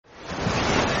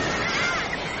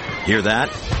Hear that?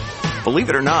 Believe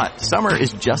it or not, summer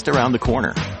is just around the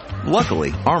corner.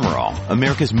 Luckily, Armor All,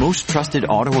 America's most trusted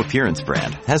auto appearance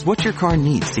brand, has what your car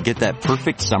needs to get that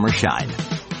perfect summer shine.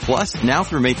 Plus, now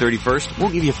through May 31st, we'll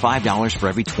give you $5 for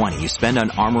every $20 you spend on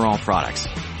Armor All products.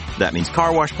 That means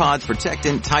car wash pods,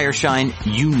 protectant, tire shine,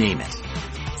 you name it.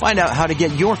 Find out how to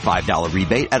get your $5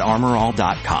 rebate at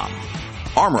armorall.com.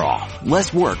 Armor All,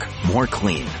 less work, more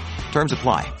clean. Terms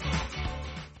apply.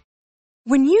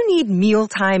 When you need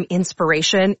mealtime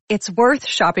inspiration, it's worth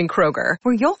shopping Kroger,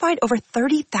 where you'll find over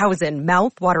 30,000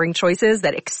 mouth-watering choices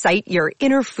that excite your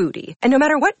inner foodie. And no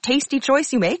matter what tasty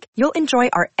choice you make, you'll enjoy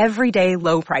our everyday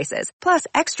low prices, plus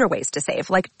extra ways to save,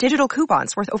 like digital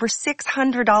coupons worth over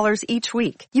 $600 each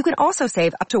week. You can also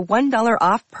save up to $1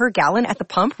 off per gallon at the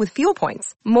pump with fuel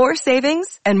points. More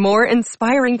savings and more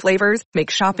inspiring flavors make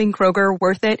shopping Kroger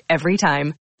worth it every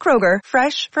time. Kroger,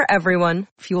 fresh for everyone.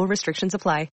 Fuel restrictions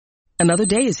apply. Another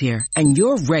day is here, and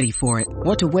you're ready for it.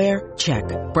 What to wear? Check.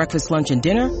 Breakfast, lunch, and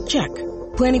dinner? Check.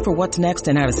 Planning for what's next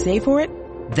and how to save for it?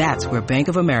 That's where Bank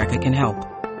of America can help.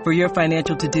 For your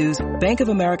financial to-dos, Bank of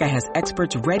America has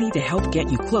experts ready to help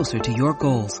get you closer to your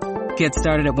goals. Get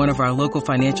started at one of our local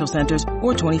financial centers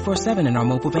or 24/7 in our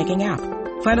mobile banking app.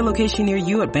 Find a location near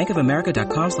you at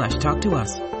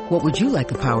bankofamerica.com/talktous. What would you like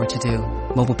the power to do?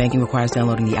 Mobile banking requires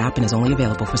downloading the app and is only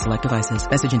available for select devices.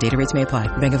 Message and data rates may apply.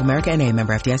 Bank of America N.A.,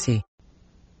 member FDIC.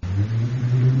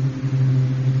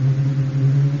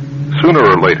 Sooner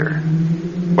or later,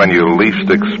 when you least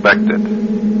expect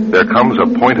it, there comes a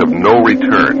point of no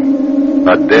return,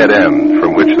 a dead end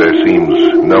from which there seems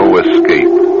no escape,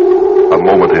 a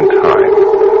moment in time,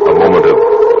 a moment of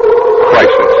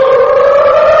crisis.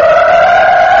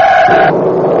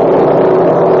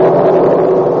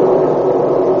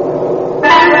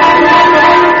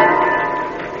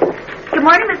 Good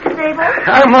morning, Mr. Sable.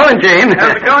 Good morning, Jane.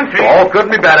 How's it going, Chief? Oh,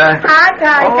 couldn't be better. Hi,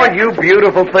 guys. Oh, you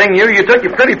beautiful thing. You took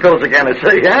your pretty pills again, I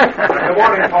see, huh? Good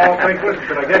morning, Paul. Franklin.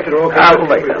 But I guess it'll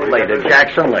Later,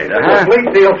 Jackson, later, huh? A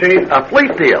fleet deal, Chief. A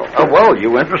fleet deal? Oh, well,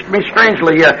 you interest me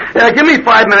strangely. Give me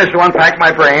 5 minutes to unpack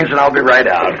my brains, and I'll be right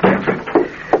out.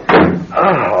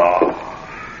 Oh.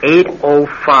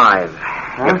 8:05.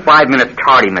 Huh? You're 5 minutes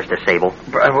tardy, Mr. Sable.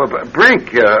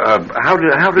 Brink, how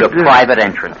did... Your private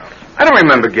entrance. I don't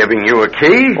remember giving you a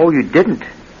key. Oh, you didn't?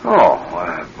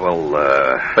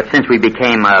 But since we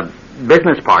became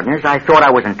business partners, I thought I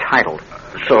was entitled.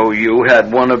 So you had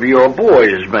one of your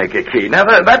boys make a key. Now,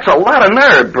 that's a lot of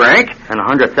nerve, Brink. And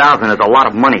 $100,000 is a lot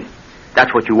of money.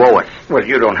 That's what you owe us. Well,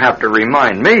 you don't have to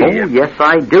remind me. Oh, yes,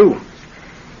 I do.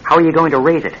 How are you going to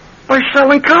raise it? By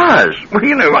selling cars. Well,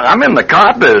 you know, I'm in the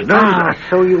car business. Ah,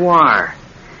 so you are.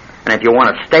 And if you want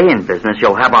to stay in business,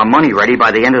 you'll have our money ready by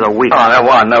the end of the week.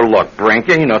 Oh, no, look, Brink,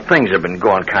 you know, things have been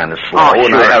going kind of slow.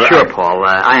 Oh, sure, Paul.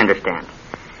 I understand.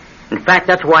 In fact,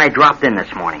 that's why I dropped in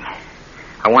this morning.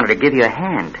 I wanted to give you a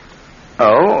hand.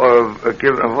 What do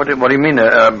you mean,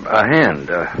 a hand?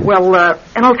 Well,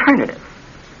 an alternative.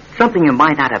 Something you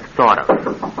might not have thought of.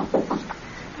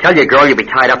 Tell your girl you'll be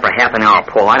tied up for half an hour,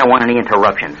 Paul. I don't want any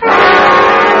interruptions.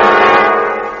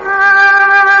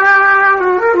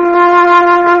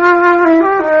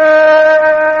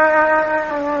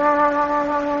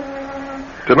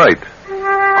 Tonight,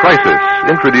 Crisis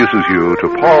introduces you to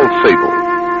Paul Sable,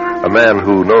 a man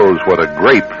who knows what a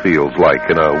grape feels like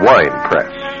in a wine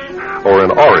press, or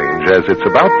an orange as it's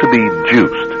about to be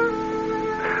juiced.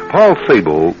 Paul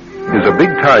Sable is a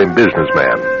big-time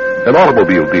businessman, an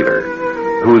automobile dealer,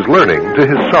 who is learning to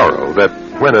his sorrow that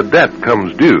when a debt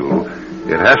comes due,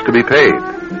 it has to be paid,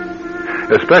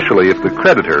 especially if the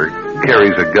creditor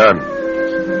carries a gun.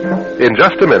 In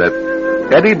just a minute,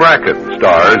 Eddie Bracken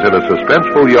stars in a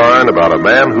suspenseful yarn about a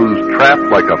man who's trapped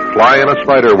like a fly in a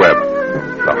spider web.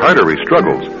 The harder he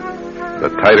struggles, the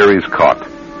tighter he's caught.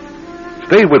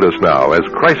 Stay with us now as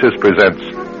Crisis presents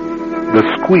The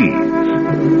Squeeze.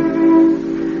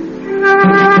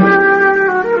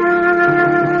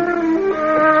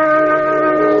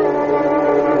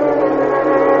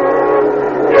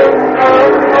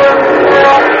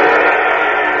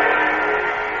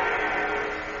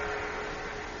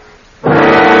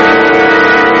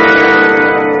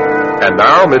 And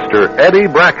now, Mr. Eddie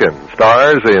Bracken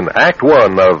stars in Act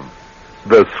One of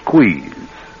The Squeeze.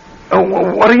 Oh,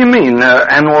 what do you mean,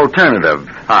 an alternative?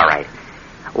 All right.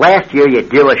 Last year, your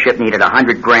dealership needed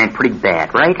 $100,000 pretty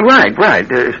bad, right? Right.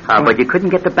 But you couldn't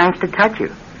get the banks to touch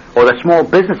you, or the Small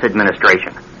Business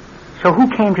Administration. So who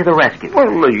came to the rescue?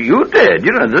 Well, you did.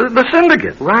 You know, the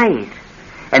syndicate. Right.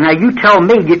 And now you tell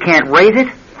me you can't raise it?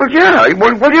 Well, yeah.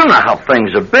 Well, you know how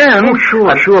things have been. Oh,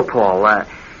 sure, Paul.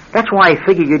 That's why I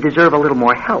figure you deserve a little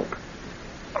more help.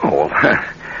 Oh,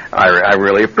 I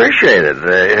really appreciate it.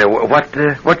 What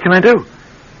can I do?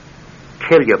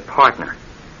 Kill your partner.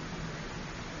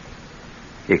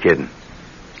 You kidding?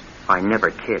 I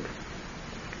never kid.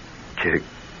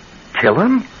 Kill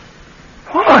him?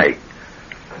 Why?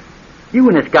 You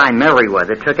and this guy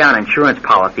Merriweather took out insurance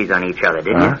policies on each other,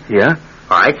 didn't you? Yeah.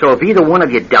 All right, so if either one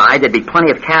of you died, there'd be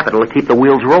plenty of capital to keep the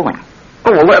wheels rolling.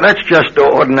 Oh, well, that's just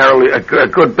ordinarily a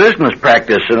good business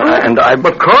practice, and I...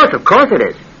 Of course it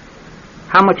is.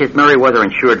 How much is Merriweather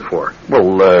insured for? Well,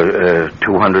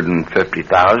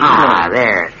 $250,000. Ah,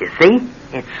 there. You see?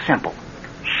 It's simple.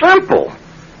 Simple?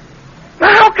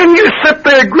 Now, how can you sit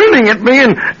there grinning at me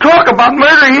and talk about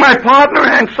murdering my partner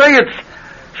and say it's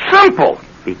simple?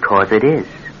 Because it is.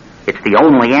 It's the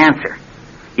only answer.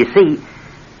 You see,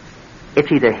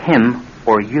 it's either him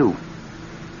or you.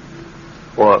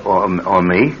 Or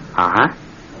me? Uh-huh.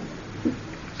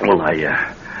 Well,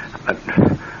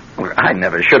 I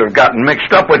never should have gotten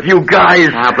mixed up with you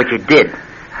guys. Ah, but you did.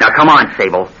 Now, come on,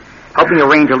 Sable. Help me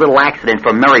arrange a little accident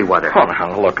for Merriweather. Oh,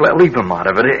 now, look, leave him out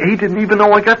of it. He didn't even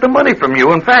know I got the money from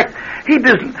you. In fact, he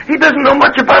doesn't know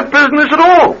much about business at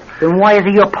all. Then why is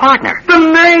he your partner? The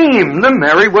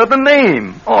Merriweather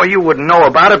name. Oh, you wouldn't know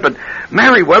about it, but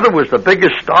Merriweather was the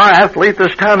biggest star athlete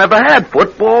this town ever had.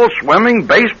 Football, swimming,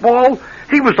 baseball.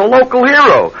 He was a local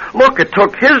hero. Look, it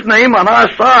took his name on our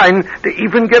sign to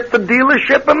even get the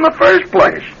dealership in the first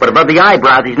place. But above the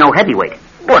eyebrows, he's no heavyweight.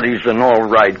 But he's an all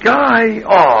right guy.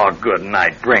 Oh, good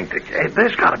night, Brink.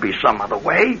 There's got to be some other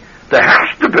way. There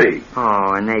has to be.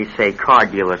 Oh, and they say car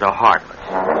dealers are heartless.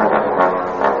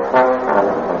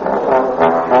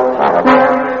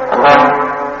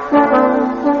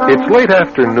 It's late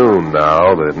afternoon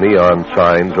now. The neon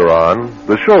signs are on.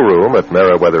 The showroom at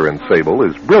Merriweather & Sable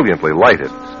is brilliantly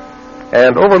lighted.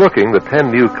 And overlooking the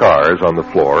 10 new cars on the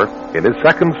floor, in his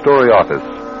second-story office,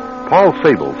 Paul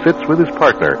Sable sits with his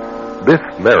partner, Biff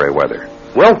Merriweather.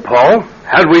 Well, Paul,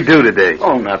 how'd we do today?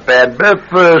 Oh, not bad, Biff.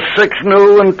 6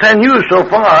 new and 10 used so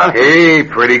far. Hey,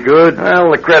 pretty good.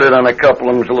 Well, the credit on a couple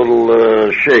of them's a little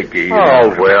shaky. Oh,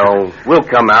 well, we'll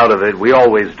come out of it. We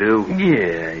always do.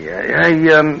 Yeah.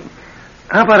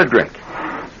 How about a drink?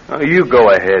 You go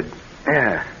ahead.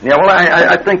 Yeah, well,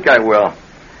 I think I will.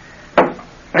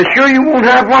 Sure you won't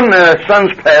have one? The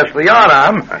sun's past the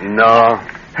yardarm. No.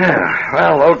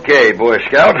 Well, okay, Boy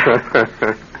Scout.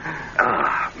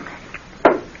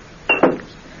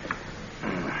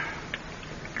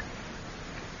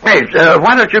 Hey,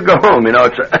 why don't you go home? You know,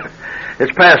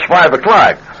 it's past 5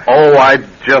 o'clock. Oh, I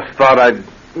just thought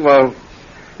well,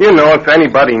 you know, if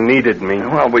anybody needed me.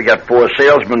 Well, we got 4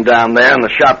 salesmen down there, and the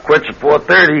shop quits at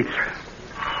 4:30.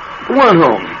 Go on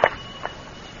home.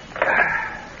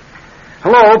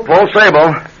 Hello, Paul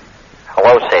Sable.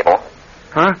 Hello, Sable.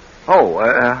 Huh? Oh,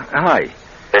 hi.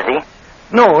 Busy?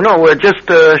 No, we're just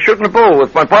shooting a bull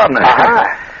with my partner. Uh-huh.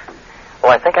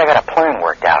 Well, I think I got a plan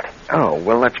worked out. Oh,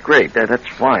 well, that's great. That's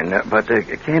fine. But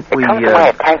can't we... It comes to my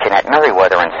attention that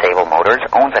Merriweather & Sable Motors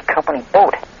owns a company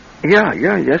boat. Yes,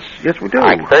 we do.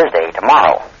 Like Thursday,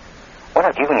 tomorrow. Why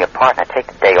don't you and your partner take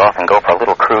the day off and go for a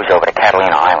little cruise over to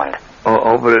Catalina Island?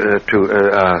 Over to...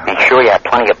 Be sure you have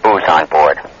plenty of booze on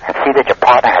board. And see that your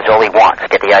partner has all he wants.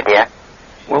 Get the idea?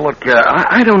 Well, look,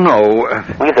 I don't know.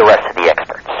 Leave the rest to the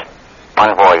experts.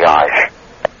 Bon voyage.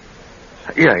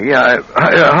 Yeah.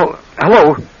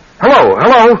 Hello.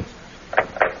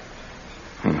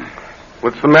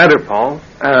 What's the matter, Paul?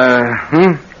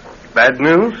 Bad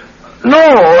news?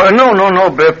 No,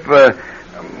 Biff.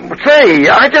 Say,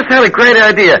 I just had a great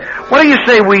idea. What do you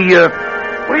say we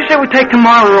take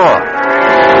tomorrow off?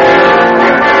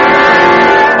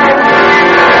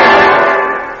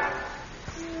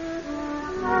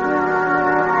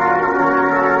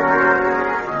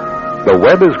 The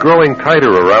web is growing tighter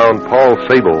around Paul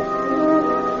Sable.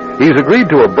 He's agreed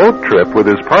to a boat trip with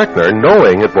his partner,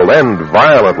 knowing it will end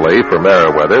violently for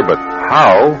Merriweather, but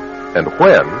how and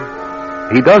when,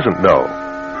 he doesn't know.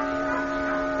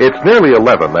 It's nearly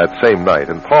 11 that same night,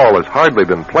 and Paul has hardly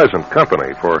been pleasant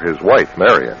company for his wife,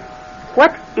 Marion.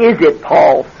 What is it,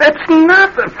 Paul? It's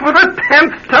nothing. For the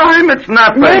 10th time, it's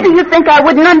nothing. Maybe you think I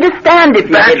wouldn't understand if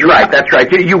you did. That's right.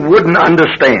 You wouldn't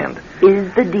understand.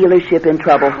 Is the dealership in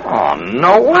trouble? Oh,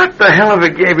 no. What the hell ever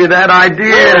gave you that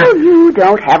idea? Well, you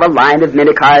don't have a line of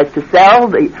minicars to sell.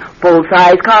 The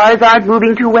full-size cars aren't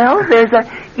moving too well. There's a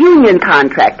union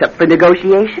contract up for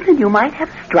negotiation, and you might have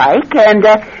a strike, and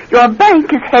your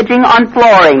bank is hedging on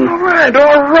flooring. All right.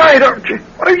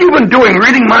 What have you been doing,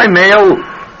 reading my mail?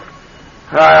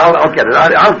 I'll get it.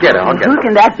 I'll get it. Who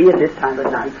can that be at this time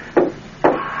of night?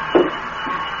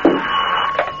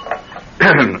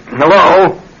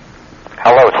 Hello?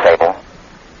 Hello, Sable.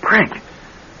 Frank,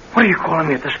 What are you calling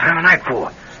me at this time of night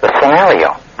for? The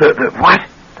scenario. The what?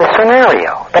 The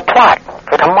scenario. The plot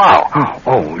for tomorrow.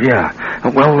 Oh, yeah.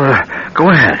 Well, go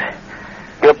ahead.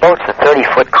 Your boat's a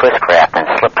 30-foot Chris Craft and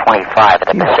Slip 25 at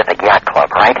the Pacific Yacht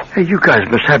Club, right? Hey, you guys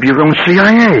must have your own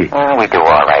CIA. We do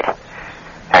all right.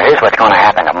 Now, here's what's going to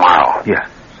happen tomorrow. Yeah.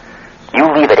 You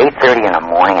leave at 8:30 in the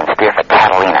morning and steer for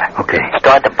Catalina. Okay.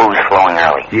 Start the booze flowing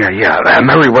early. Yeah.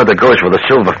 Merriweather goes for the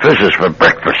Silver Fizzes for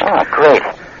breakfast. Oh, great.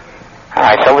 All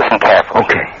right, so listen carefully.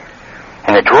 Okay.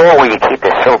 In the drawer where you keep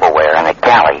the silverware in the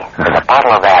galley, there's a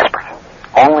bottle of aspirin.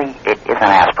 Only it isn't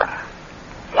aspirin.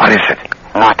 What is it?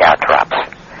 Knockout drops.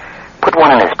 Put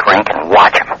one in his drink and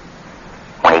watch him.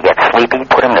 When he gets sleepy,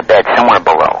 put him to bed somewhere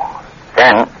below.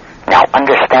 Then, now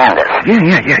understand this.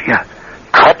 Yeah.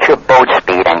 Cut your boat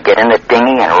speed and get in the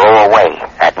dinghy and row away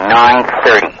at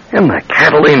 9:30. In the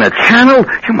Catalina Channel?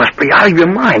 You must be out of your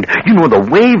mind. You know the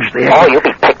waves there. Oh, you'll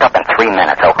be picked up in 3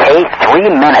 minutes, okay?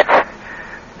 3 minutes.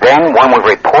 Then, when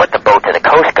we report the boat to the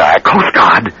Coast Guard... Coast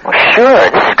Guard? Well, sure,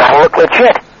 this has got to look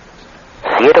legit.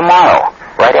 See you tomorrow,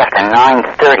 right after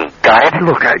 9:30. Got it?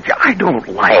 Look, I don't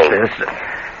like this.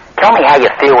 Tell me how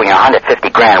you feel when you're 150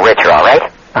 grand richer, all right?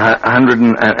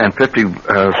 150...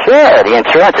 Sure, the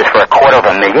insurance is for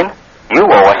 $250,000. You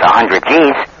owe us 100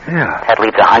 G's. Yeah. That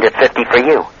leaves 150 for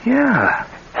you. Yeah.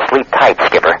 Sleep tight,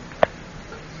 Skipper.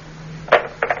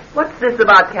 What's this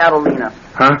about Catalina?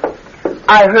 Huh?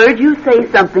 I heard you say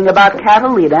something about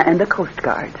Catalina and the Coast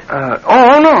Guard.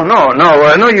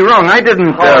 No, you're wrong. I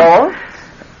didn't... Paul?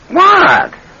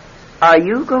 What? Are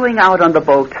you going out on the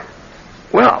boat?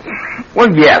 Well,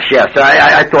 yes.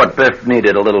 I thought Biff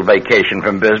needed a little vacation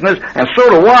from business, and so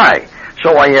do I.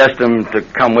 So I asked him to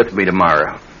come with me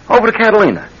tomorrow. Over to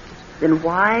Catalina. Then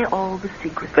why all the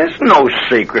secrecy? There's no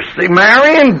secrecy,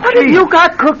 Marion. What have you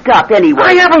got cooked up anyway?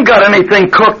 I haven't got anything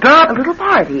cooked up. A little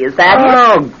party, is that it?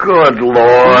 Oh, good Lord.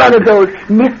 One of those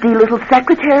nifty little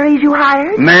secretaries you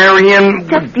hired? Marion.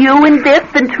 Just you and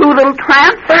Biff and two little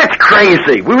tramps? That's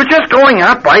crazy. We were just going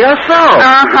out by ourselves.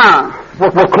 Uh-huh.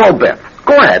 Well, call Biff.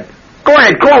 Go ahead,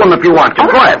 call him if you want to.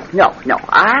 Go ahead. No,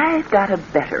 I've got a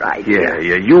better idea.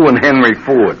 Yeah, you and Henry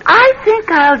Ford. I think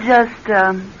I'll just,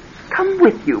 come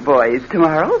with you boys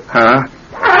tomorrow. Huh?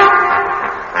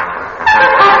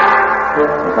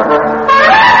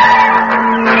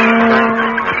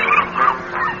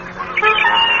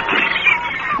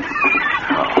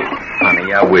 Oh,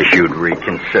 honey, I wish you'd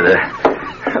reconsider.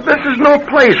 This is no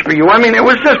place for you. I mean, it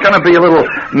was just going to be a little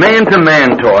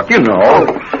man-to-man talk, you know. Oh,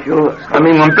 sure. I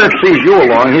mean, when Biff sees you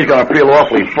along, he's going to feel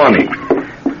awfully funny.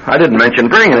 I didn't mention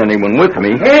bringing anyone with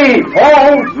me. Hey,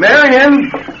 Paul,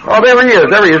 Marion. Oh, there he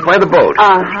is, by the boat.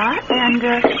 Uh-huh, and,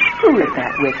 who is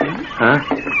that with him? Huh?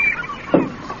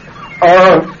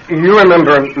 You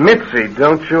remember Mitzi,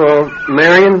 don't you,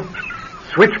 Marion?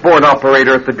 Switchboard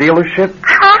operator at the dealership?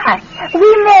 Hi.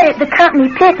 We met at the company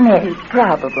picnic.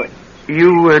 Probably.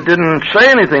 You didn't say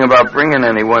anything about bringing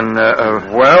anyone,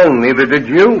 Well, neither did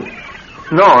you.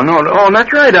 No. Oh,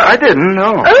 that's right. I didn't,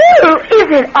 no. Ooh, is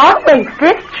it always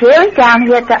this chilly down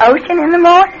here at the ocean in the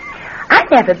morning? I've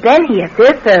never been here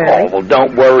this early. Oh, well,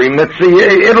 don't worry, Mitzi.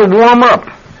 It'll warm up.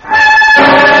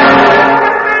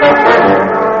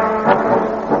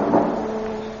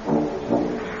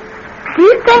 Do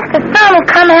you think the sun will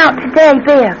come out today,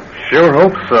 Biff? Sure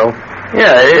hope so.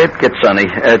 Yeah, it gets sunny.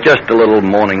 Just a little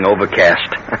morning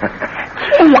overcast.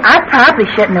 Gee, I probably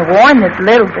shouldn't have worn this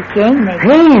little bikini.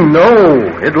 Hey, no,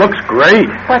 it looks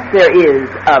great. What there is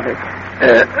of it.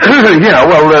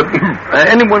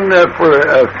 Anyone for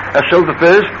a Silver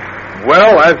Fizz?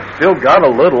 Well, I've still got a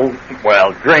little.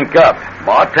 Well, drink up.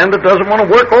 Bartender doesn't want to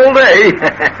work all day.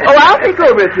 Oh, I'll take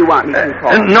over if you want me to,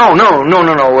 Paul. No.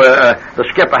 The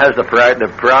skipper has the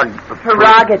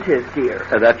Prerogative, dear.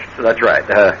 That's right.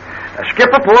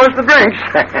 Skipper pours the drinks.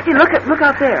 Hey, look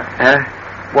out there.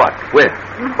 What? Where?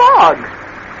 The fog.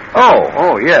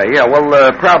 Oh, yeah.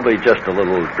 Well, probably just a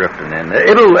little drifting in.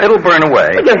 It'll burn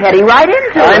away. Well, you're heading right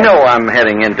into it. I know I'm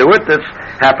heading into it. This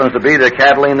happens to be the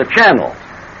Catalina Channel.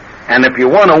 And if you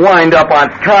want to wind up on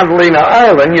Catalina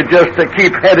Island, you just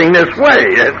keep heading this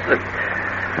way.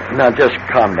 Now, just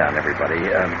calm down, everybody.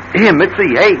 Here,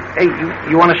 Mitzi, hey,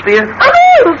 you want to steer?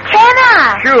 Oh, can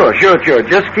I? Sure.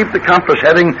 Just keep the compass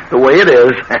heading the way it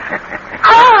is.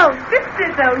 Oh, this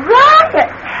is a riot.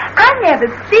 I've never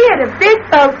steered a big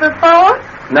boat before.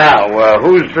 Now,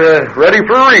 who's ready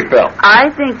for a refill? I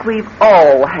think we've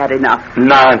all had enough.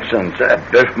 Nonsense,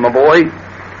 Biff, my boy.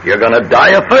 You're going to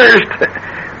die of thirst.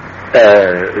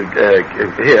 Here,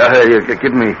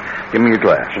 give me your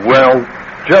glass. Well,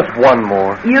 just one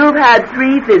more. You've had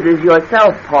 3 fizzes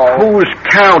yourself, Paul. Who's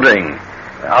counting?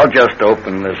 I'll just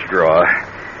open this drawer.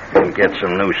 and get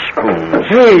some new spoons.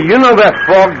 Hey, you know that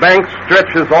fog bank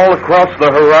stretches all across the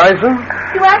horizon?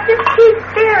 Do I just keep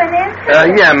steering into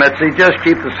it? Yeah, Mitzi, just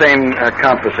keep the same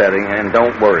compass heading and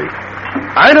don't worry.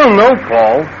 I don't know,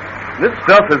 Paul. This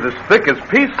stuff is as thick as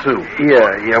pea soup.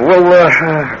 Yeah,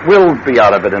 we'll be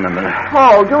out of it in a minute.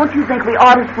 Paul, don't you think we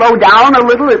ought to slow down a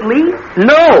little at least?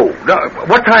 No!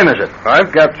 What time is it?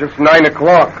 I've got just 9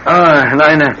 o'clock.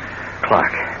 9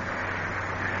 o'clock.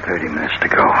 30 minutes to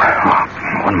go. Oh,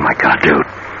 what am I going to do?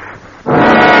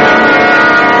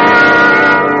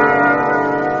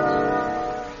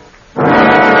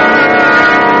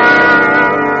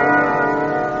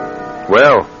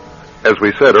 Well, as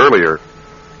we said earlier,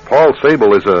 Paul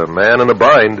Sable is a man in a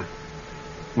bind.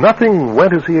 Nothing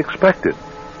went as he expected.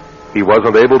 He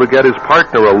wasn't able to get his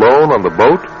partner alone on the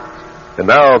boat, and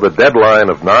now the deadline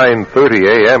of 9:30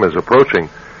 a.m. is approaching.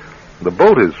 The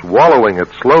boat is wallowing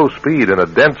at slow speed in a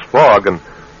dense fog, and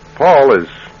Paul is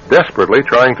desperately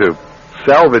trying to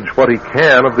salvage what he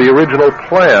can of the original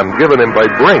plan given him by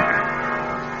Brink.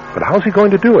 But how's he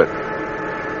going to do it?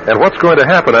 And what's going to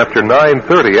happen after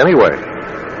 9:30 anyway,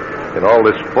 in all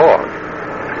this fog?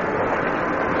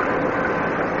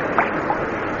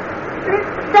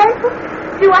 Mr. Staples,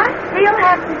 do I still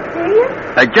have to see it?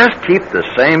 Just keep the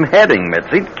same heading,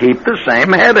 Mitzi. Keep the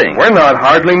same heading. We're not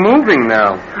hardly moving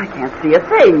now. I can't see a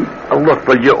thing. Look,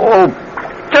 will you all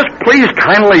just please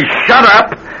kindly shut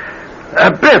up?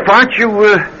 Biff, aren't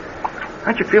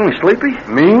you feeling sleepy?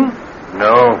 Me?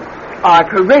 No. Our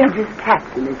courageous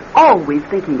captain is always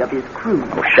thinking of his crew.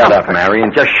 Oh, shut up,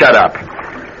 Marion. Just shut up.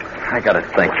 I gotta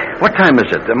think. What time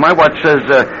is it? My watch says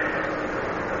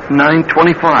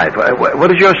 9:25. What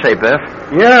does yours say, Biff?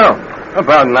 Yeah,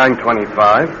 about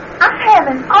 9:25. I have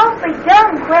an awfully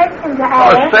dumb question to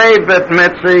ask. Oh, save it,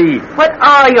 Mitzi. What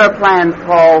are your plans,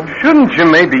 Paul? Shouldn't you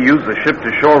maybe use the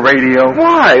ship-to-shore radio?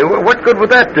 Why? What good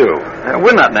would that do?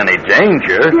 We're not in any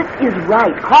danger. This is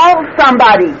right. Call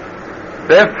somebody.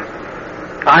 Biff,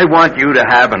 I want you to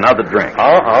have another drink.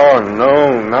 No,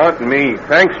 not me.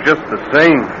 Thanks just the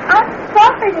same. I'm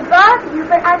sorry to bother you,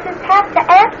 but I just have to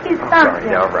ask you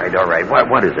something. All right.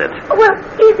 What is it? Well,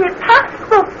 is it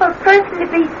possible for a person to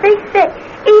be seasick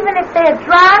even if they're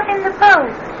driving the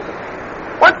boat?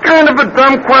 What kind of a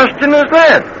dumb question is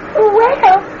that?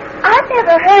 Well, I've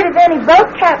never heard of any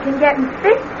boat captain getting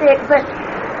seasick, but,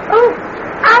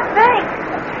 I think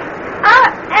I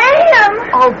am.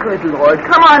 Oh, good Lord.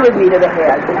 Come on with me to the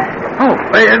head. Oh,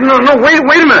 no, wait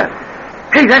a minute.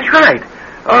 Hey, that's right.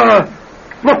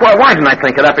 Look, why didn't I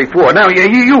think of that before? Now,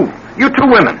 you two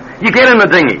women, you get in the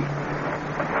dinghy.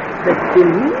 The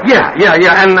dinghy? Yeah,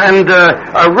 and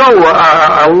row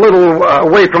a little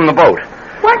away from the boat.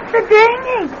 What's the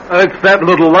dinghy? It's that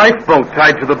little lifeboat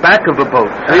tied to the back of the boat,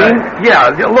 see?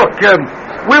 Look,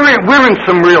 we're in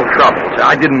some real trouble.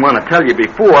 I didn't want to tell you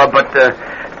before, but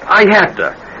I had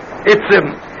to.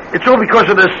 It's all because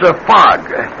of this fog.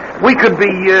 We could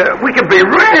be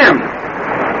rammed.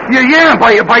 Yeah,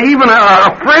 by even a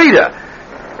freighter.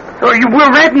 We're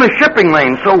right in the shipping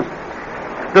lane, so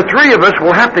the three of us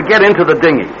will have to get into the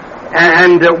dinghy.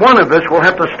 And one of us will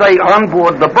have to stay on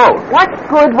board the boat. What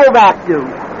good will that do?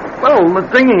 Well, the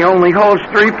dinghy only holds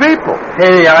 3 people.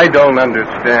 Hey, I don't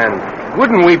understand.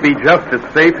 Wouldn't we be just as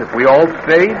safe if we all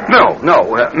stayed? No.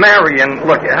 Marion,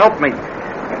 look, help me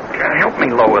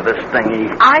lower this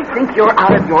dinghy. I think you're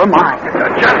out of your mind.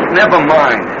 Just never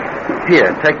mind.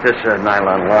 Here, take this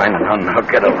nylon line and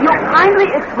unhook it. If you'll kindly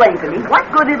explain to me what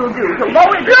good it'll do to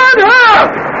lower... Shut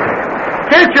up!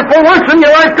 Can't you for once in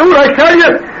your life do what I tell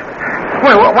you?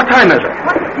 Well, what time is it?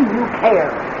 What do you care?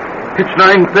 It's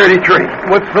 9:33.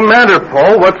 What's the matter,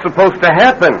 Paul? What's supposed to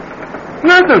happen?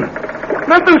 Nothing.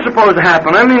 Nothing's supposed to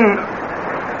happen. I mean,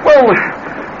 well,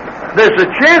 there's a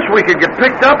chance we could get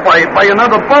picked up by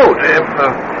another boat if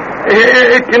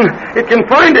it can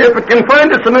find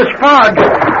us in this fog.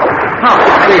 Oh,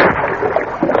 dear.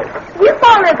 You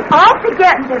want us all to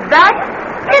get into that?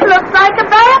 It looks like a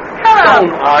bathtub.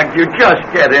 Don't argue. Just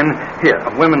get in. Here,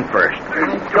 women first.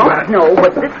 I don't know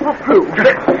what this will prove.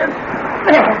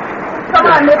 Come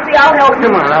on, Mitzi, I'll help you.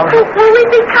 Come on, I'll help. Will we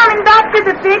be coming back to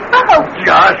the big boat?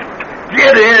 Just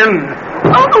get in.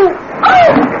 Oh,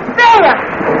 there.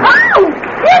 Oh,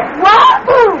 it's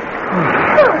wobbles.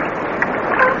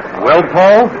 Well,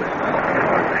 Paul?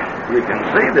 You can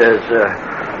see there's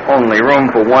only room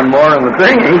for one more in the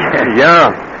dinghy.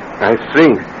 Yeah, I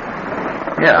see.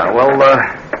 Yeah, well,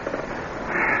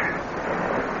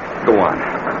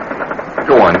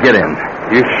 go on, get in.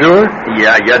 You sure?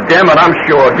 Yeah, damn it, I'm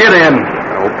sure. Get in.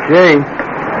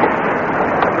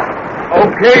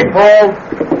 Okay, Paul.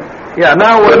 Yeah,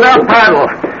 now paddle.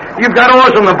 You've got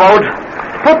oars in the boat.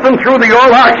 Put them through the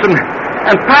oarlocks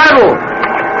and paddle.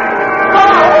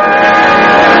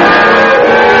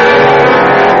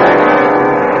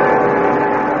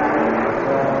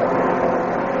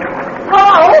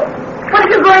 Paul, what are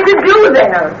you going to do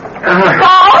there?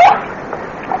 Paul?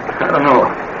 I don't know.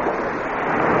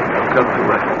 I've got to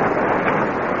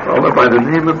call her by the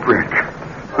name of Brick.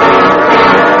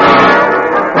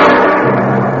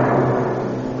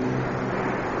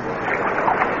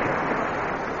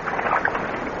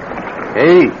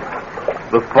 Hey,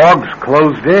 the fog's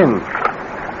closed in.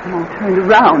 I'm all turned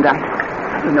around.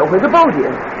 I don't know where the boat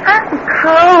is. I'm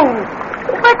cold.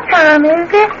 What time is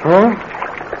it? Huh?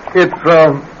 It's,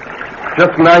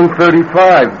 just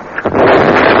 9:35.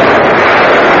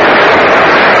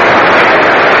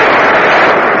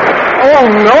 Oh,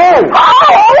 no! Oh!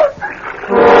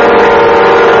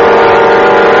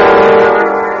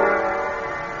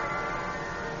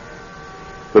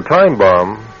 The time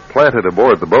bomb planted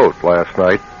aboard the boat last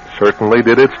night certainly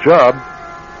did its job.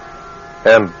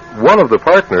 And one of the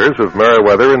partners of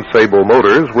Meriwether and Sable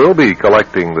Motors will be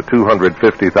collecting the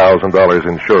 $250,000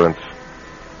 insurance.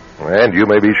 And you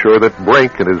may be sure that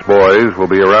Brink and his boys will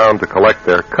be around to collect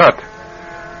their cut,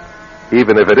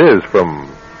 even if it is from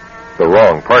the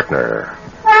wrong partner.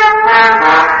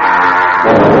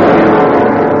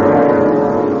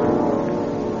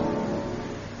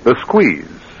 The Squeeze,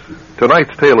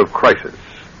 tonight's tale of crisis,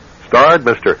 starred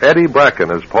Mr. Eddie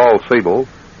Bracken as Paul Sable,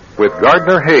 with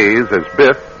Gardner Hayes as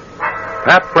Biff,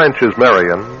 Pat French as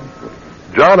Marion,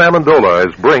 John Amendola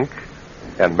as Brink,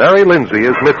 and Mary Lindsay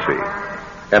as Mitzi,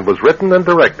 and was written and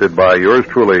directed by yours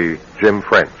truly, Jim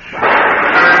French.